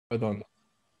I don't.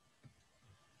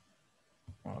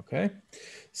 Okay.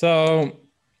 So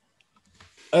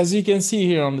as you can see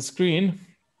here on the screen,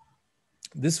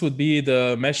 this would be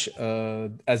the mesh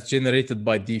as generated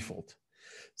by default.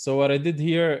 So what I did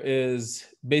here is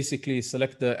basically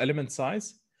select the element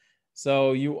size.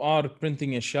 So you are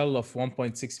printing a shell of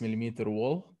 1.6 millimeter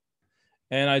wall.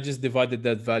 And I just divided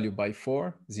that value by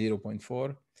 4,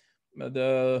 0.4.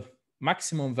 The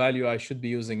maximum value I should be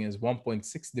using is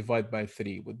 1.6 divided by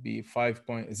 3 would be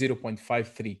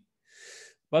 0.53.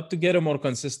 But to get a more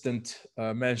consistent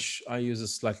mesh, I use a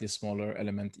slightly smaller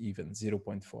element, even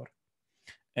 0.4.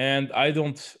 And I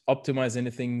don't optimize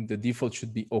anything. The default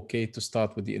should be okay to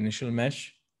start with the initial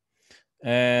mesh.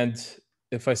 And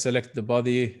if I select the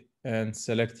body and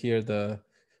select here the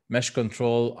mesh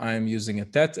control, I'm using a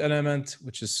tet element,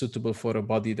 which is suitable for a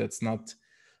body that's not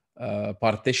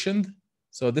partitioned.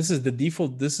 So this is the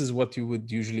default. This is what you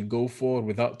would usually go for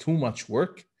without too much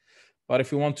work. But if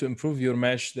you want to improve your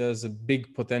mesh, there's a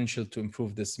big potential to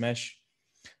improve this mesh.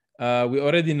 We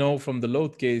already know from the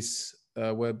load case,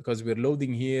 because we're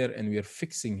loading here and we're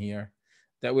fixing here,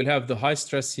 that we'll have the high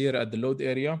stress here at the load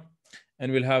area,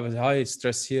 and we'll have a high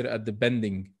stress here at the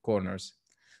bending corners.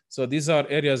 So these are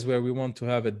areas where we want to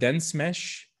have a dense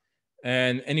mesh,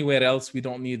 and anywhere else we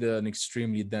don't need an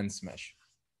extremely dense mesh.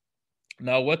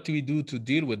 Now, what do we do to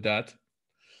deal with that?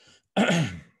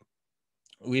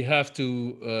 We have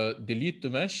to delete the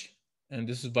mesh, and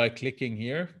this is by clicking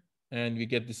here, and we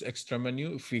get this extra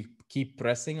menu if we keep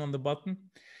pressing on the button,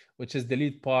 which is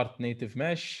delete part native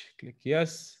mesh. Click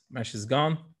yes, mesh is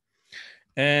gone.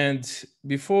 And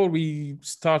before we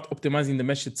start optimizing the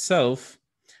mesh itself,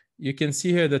 you can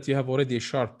see here that you have already a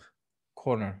sharp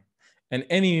corner. And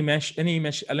any mesh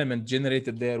element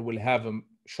generated there will have a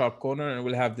sharp corner and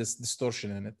will have this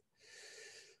distortion in it.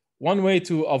 One way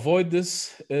to avoid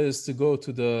this is to go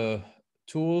to the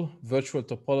tool, virtual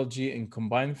topology, and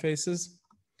combine faces.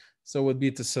 So it would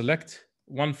be to select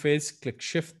one face, click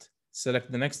shift,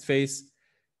 select the next face,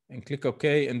 and click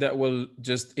OK. And that will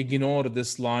just ignore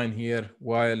this line here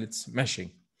while it's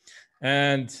meshing.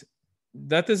 And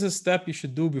that is a step you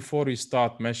should do before you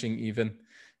start meshing even,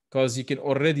 because you can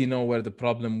already know where the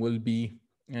problem will be.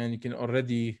 And you can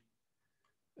already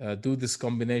do this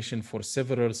combination for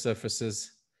several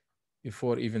surfaces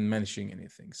before even mentioning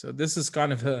anything. So this is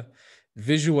kind of a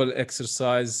visual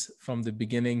exercise from the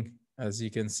beginning, as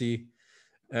you can see,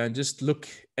 and just look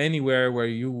anywhere where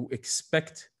you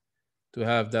expect to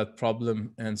have that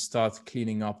problem and start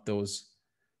cleaning up those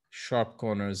sharp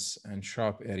corners and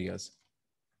sharp areas.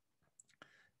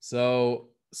 So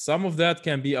some of that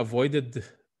can be avoided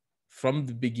from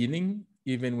the beginning,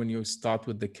 even when you start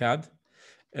with the CAD.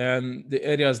 And the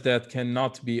areas that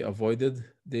cannot be avoided,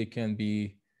 they can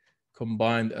be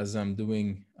combined as I'm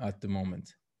doing at the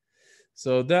moment.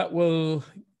 So that will,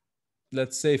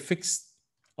 let's say, fix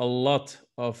a lot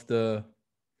of the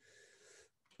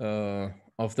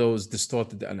of those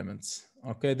distorted elements.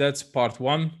 Okay, that's part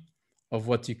one of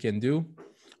what you can do.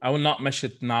 I will not mesh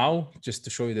it now just to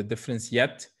show you the difference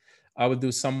yet. I will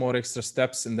do some more extra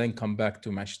steps and then come back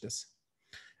to mesh this.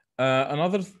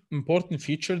 Another important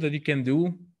feature that you can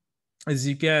do is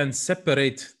you can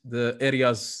separate the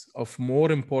areas of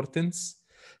more importance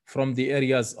from the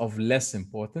areas of less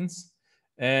importance.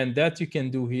 And that you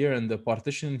can do here in the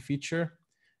partition feature.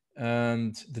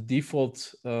 And the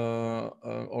default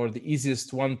or the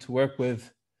easiest one to work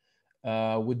with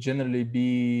would generally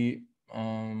be,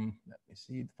 let me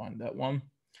see, find that one.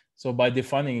 So by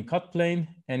defining a cut plane,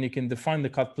 and you can define the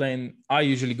cut plane, I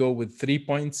usually go with 3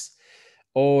 points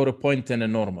or a point and a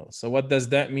normal. So what does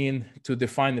that mean? To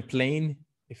define a plane,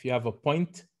 if you have a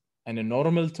point and a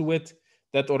normal to it,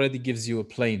 that already gives you a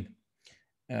plane.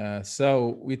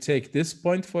 So we take this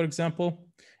point, for example,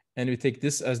 and we take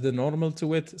this as the normal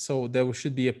to it. So there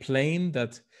should be a plane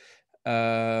that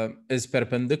is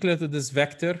perpendicular to this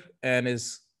vector and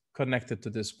is connected to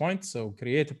this point. So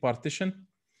create a partition.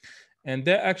 And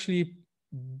that actually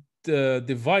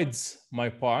divides my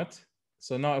part.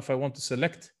 So now if I want to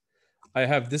select, I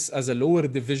have this as a lower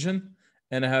division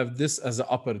and I have this as an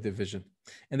upper division.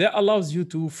 And that allows you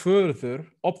to further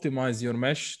optimize your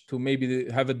mesh to maybe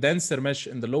have a denser mesh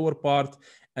in the lower part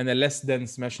and a less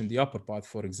dense mesh in the upper part,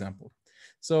 for example.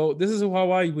 So this is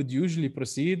how I would usually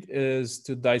proceed, is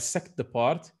to dissect the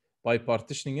part by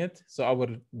partitioning it. So I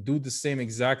will do the same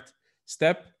exact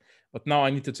step, but now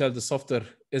I need to tell the software,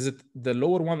 is it the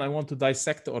lower one I want to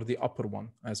dissect or the upper one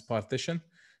as partition?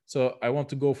 So I want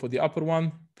to go for the upper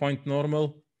one, point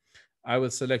normal. I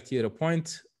will select here a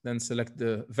point, then select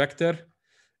the vector,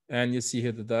 and you see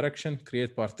here the direction,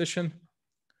 create partition.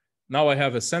 Now I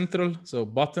have a central, so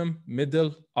bottom,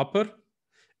 middle, upper,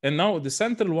 And now the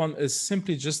central one is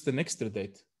simply just an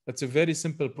extrudate. That's a very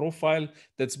simple profile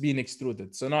that's being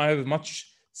extruded. So now I have a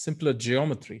much simpler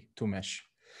geometry to mesh.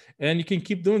 And you can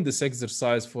keep doing this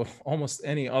exercise for almost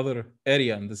any other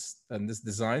area in this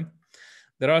design.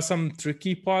 There are some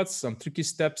tricky parts, some tricky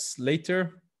steps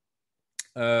later.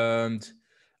 And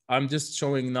I'm just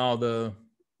showing now the,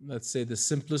 let's say, the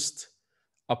simplest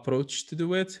approach to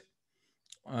do it.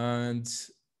 And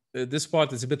this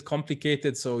part is a bit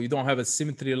complicated, so you don't have a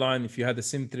symmetry line. If you had a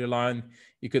symmetry line,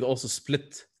 you could also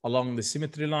split along the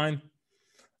symmetry line.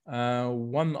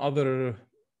 One other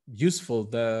useful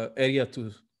area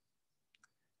to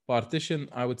partition,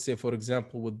 I would say, for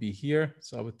example, would be here.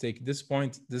 So I would take this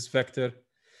point, this vector,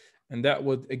 and that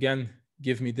would, again,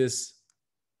 give me this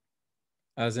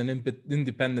as an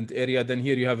independent area. Then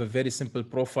here you have a very simple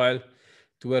profile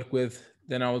to work with.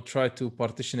 Then I will try to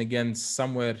partition again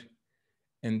somewhere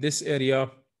in this area.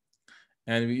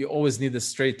 And we always need a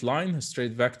straight line, a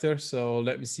straight vector. So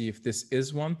let me see if this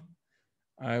is one.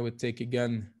 I would take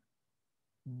again,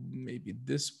 maybe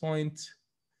this point,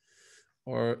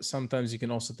 or sometimes you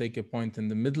can also take a point in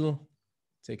the middle,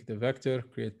 take the vector,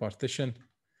 create partition.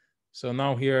 So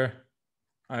now here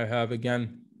I have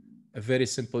again a very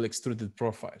simple extruded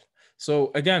profile.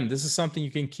 So again, this is something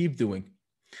you can keep doing.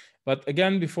 But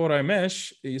again, before I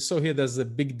mesh, you saw here there's a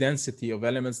big density of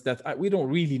elements that we don't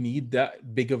really need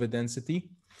that big of a density.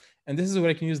 And this is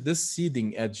where I can use this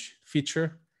seeding edge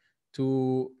feature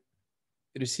to,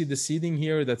 you see the seeding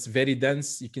here that's very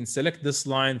dense. You can select this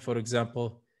line, for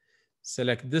example,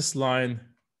 select this line.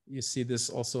 You see this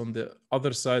also on the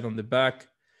other side on the back.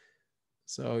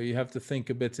 So you have to think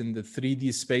a bit in the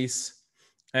 3D space.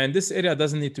 And this area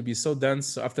doesn't need to be so dense.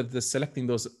 So after selecting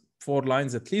those 4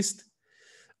 lines at least,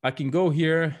 I can go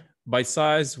here by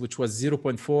size, which was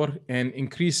 0.4, and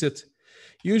increase it.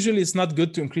 Usually it's not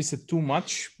good to increase it too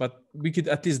much, but we could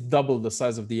at least double the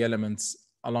size of the elements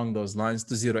along those lines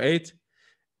to 0.8.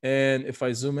 And if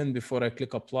I zoom in before I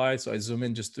click apply, so I zoom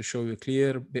in just to show you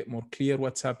a bit more clear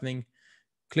what's happening.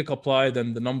 Click apply,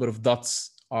 then the number of dots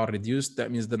are reduced.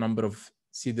 That means the number of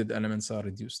seeded elements are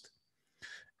reduced.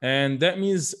 And that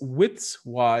means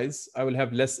width-wise, I will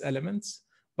have less elements,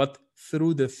 but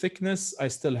through the thickness, I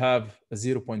still have a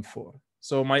 0.4.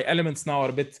 So my elements now are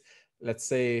a bit, let's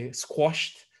say,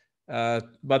 squashed,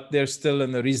 but they're still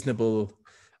in a reasonable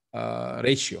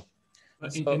ratio.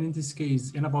 But in this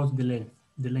case, and about the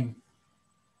length,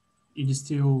 it is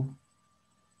still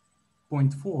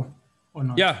 0.4 or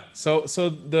not? Yeah, so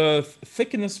the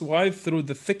thickness-wise, through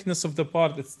the thickness of the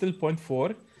part, it's still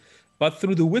 0.4. But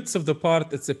through the width of the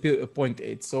part, it's a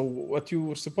 0.8. So what you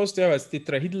were supposed to have as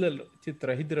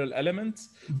tetrahedral elements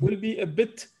will be a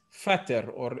bit fatter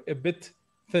or a bit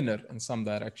thinner in some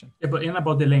direction. Yeah, but and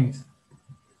about the length,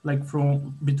 like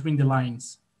from between the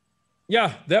lines.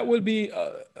 Yeah, that will be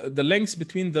the lengths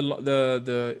between the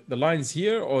lines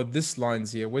here or this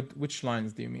lines here. Which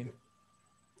lines do you mean?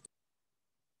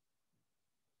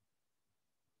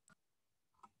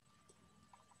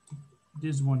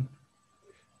 This one.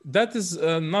 That is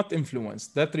not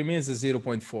influenced. That remains a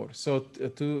 0.4. So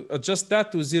to adjust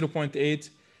that to 0.8,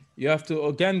 you have to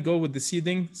again go with the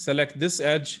seeding, select this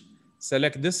edge,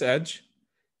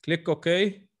 click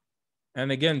OK,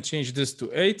 and again change this to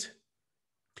 8,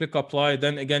 click apply.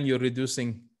 Then again you're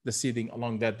reducing the seeding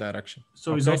along that direction.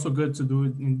 So it's also good to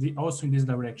do it also in this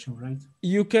direction, right?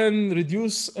 You can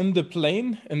reduce in the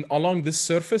plane and along this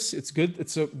surface. It's good.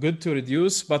 It's good to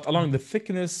reduce, but along the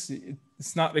thickness,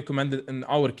 it's not recommended in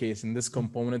our case. In this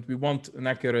component, we want an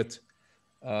accurate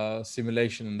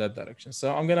simulation in that direction.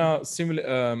 So I'm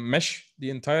gonna mesh the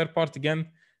entire part again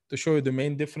to show you the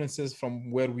main differences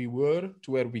from where we were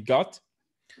to where we got.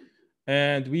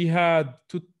 And we had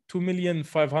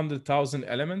 2,500,000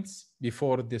 elements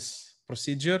before this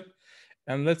procedure.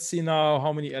 And let's see now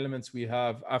how many elements we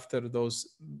have after those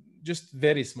just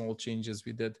very small changes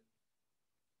we did.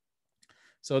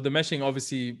 So the meshing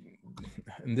obviously,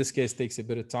 in this case, takes a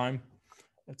bit of time.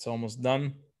 It's almost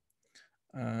done.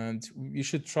 And you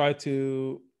should try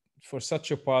to, for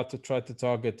such a part, to try to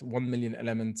target 1 million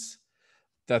elements.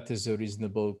 That is a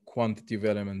reasonable quantity of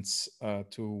elements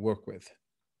to work with.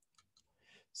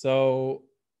 So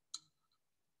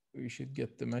we should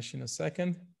get the mesh in a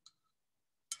second.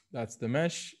 That's the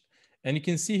mesh. And you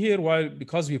can see here,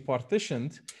 because we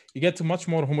partitioned, you get a much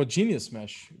more homogeneous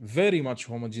mesh, very much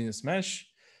homogeneous mesh.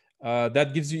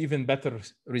 That gives you even better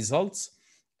results.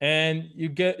 And you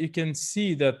can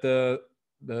see that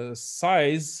the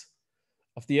size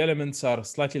of the elements are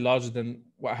slightly larger than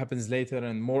what happens later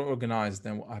and more organized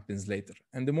than what happens later.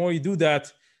 And the more you do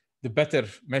that, the better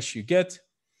mesh you get.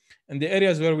 And the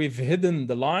areas where we've hidden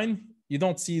the line, you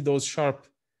don't see those sharp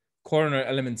corner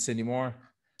elements anymore.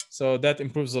 So that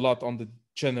improves a lot on the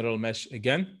general mesh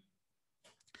again.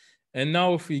 And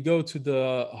now if we go to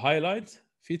the highlight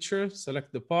feature,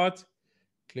 select the part,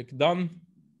 click done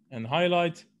and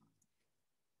highlight.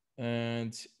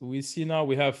 And we see now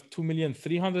we have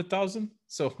 2,300,000.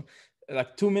 So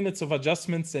like 2 minutes of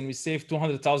adjustments and we save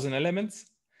 200,000 elements.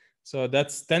 So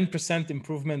that's 10%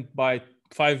 improvement by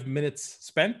 5 minutes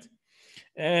spent.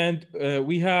 And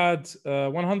we had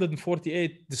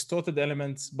 148 distorted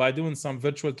elements. By doing some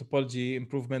virtual topology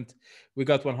improvement, we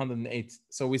got 108.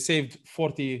 So we saved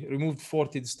 40, removed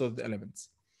 40 distorted elements.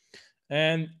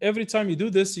 And every time you do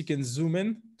this, you can zoom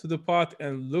in to the part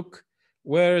and look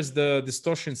where is the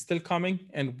distortion still coming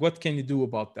and what can you do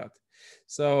about that.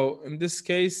 So in this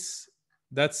case,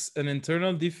 that's an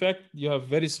internal defect. You have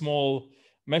very small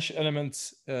mesh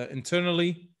elements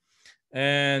internally.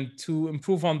 And to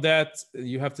improve on that,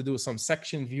 you have to do some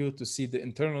section view to see the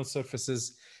internal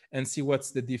surfaces and see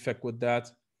what's the defect with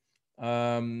that.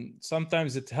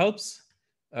 Sometimes it helps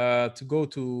to go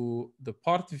to the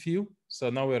part view. So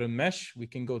now we're in mesh, we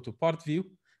can go to part view,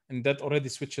 and that already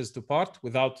switches to part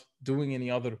without doing any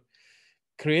other,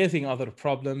 creating other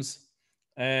problems.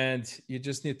 And you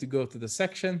just need to go to the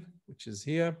section, which is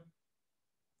here.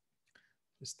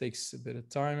 This takes a bit of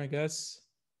time, I guess.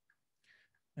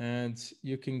 And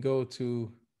you can go to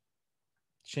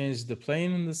change the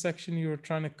plane in the section you're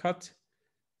trying to cut.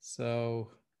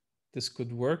 So this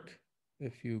could work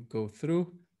if you go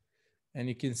through. And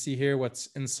you can see here what's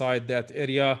inside that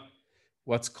area.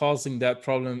 What's causing that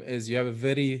problem is you have a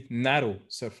very narrow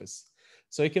surface.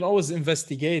 So you can always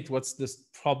investigate what's this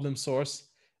problem source.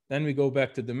 Then we go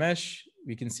back to the mesh.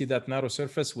 We can see that narrow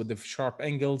surface with the sharp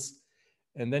angles.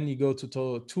 And then you go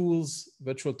to tools,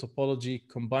 virtual topology,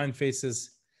 combine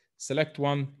faces, select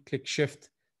one, click shift,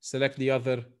 select the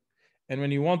other. And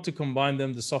when you want to combine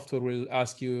them, the software will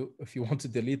ask you if you want to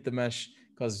delete the mesh,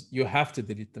 because you have to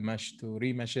delete the mesh to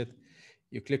remesh it.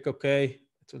 You click OK,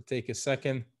 it will take a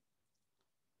second.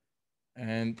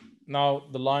 And now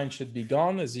the line should be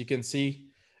gone, as you can see.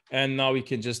 And now we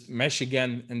can just mesh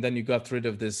again, and then you got rid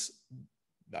of this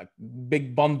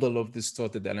big bundle of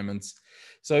distorted elements.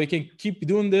 So you can keep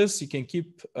doing this. You can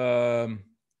keep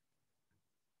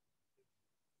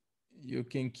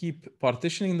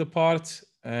partitioning the part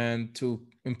and to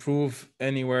improve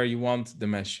anywhere you want the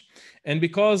mesh. And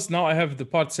because now I have the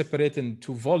part separated in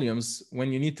two volumes,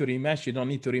 when you need to remesh, you don't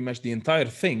need to remesh the entire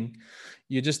thing.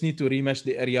 You just need to remesh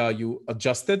the area you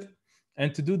adjusted.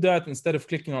 And to do that, instead of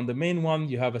clicking on the main one,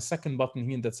 you have a second button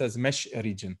here that says mesh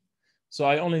region. So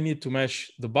I only need to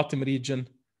mesh the bottom region,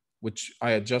 which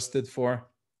I adjusted for.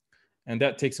 And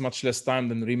that takes much less time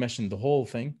than remeshing the whole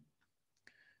thing.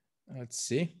 Let's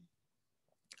see.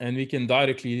 And we can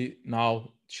directly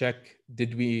now check,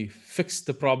 did we fix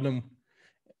the problem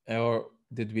or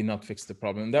did we not fix the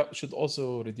problem? That should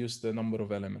also reduce the number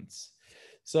of elements.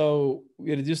 So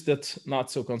we reduced that not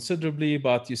so considerably,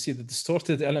 but you see the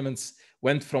distorted elements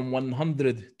went from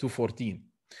 100 to 14.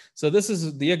 So this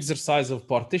is the exercise of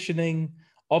partitioning,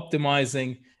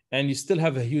 optimizing, and you still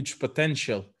have a huge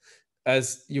potential.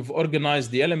 As you've organized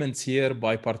the elements here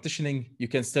by partitioning, you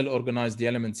can still organize the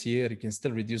elements here. You can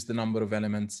still reduce the number of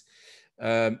elements.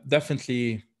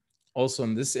 Definitely also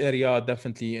in this area,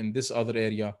 definitely in this other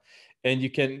area. And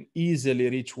you can easily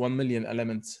reach 1 million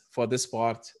elements for this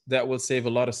part. That will save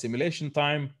a lot of simulation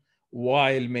time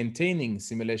while maintaining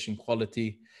simulation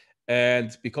quality.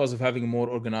 And because of having a more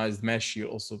organized mesh, you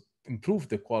also improve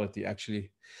the quality actually.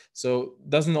 So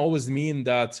it doesn't always mean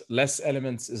that less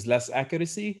elements is less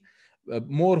accuracy.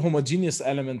 More homogeneous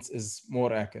elements is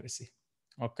more accuracy.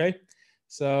 Okay,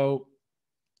 so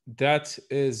that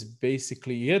is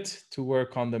basically it to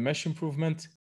work on the mesh improvement.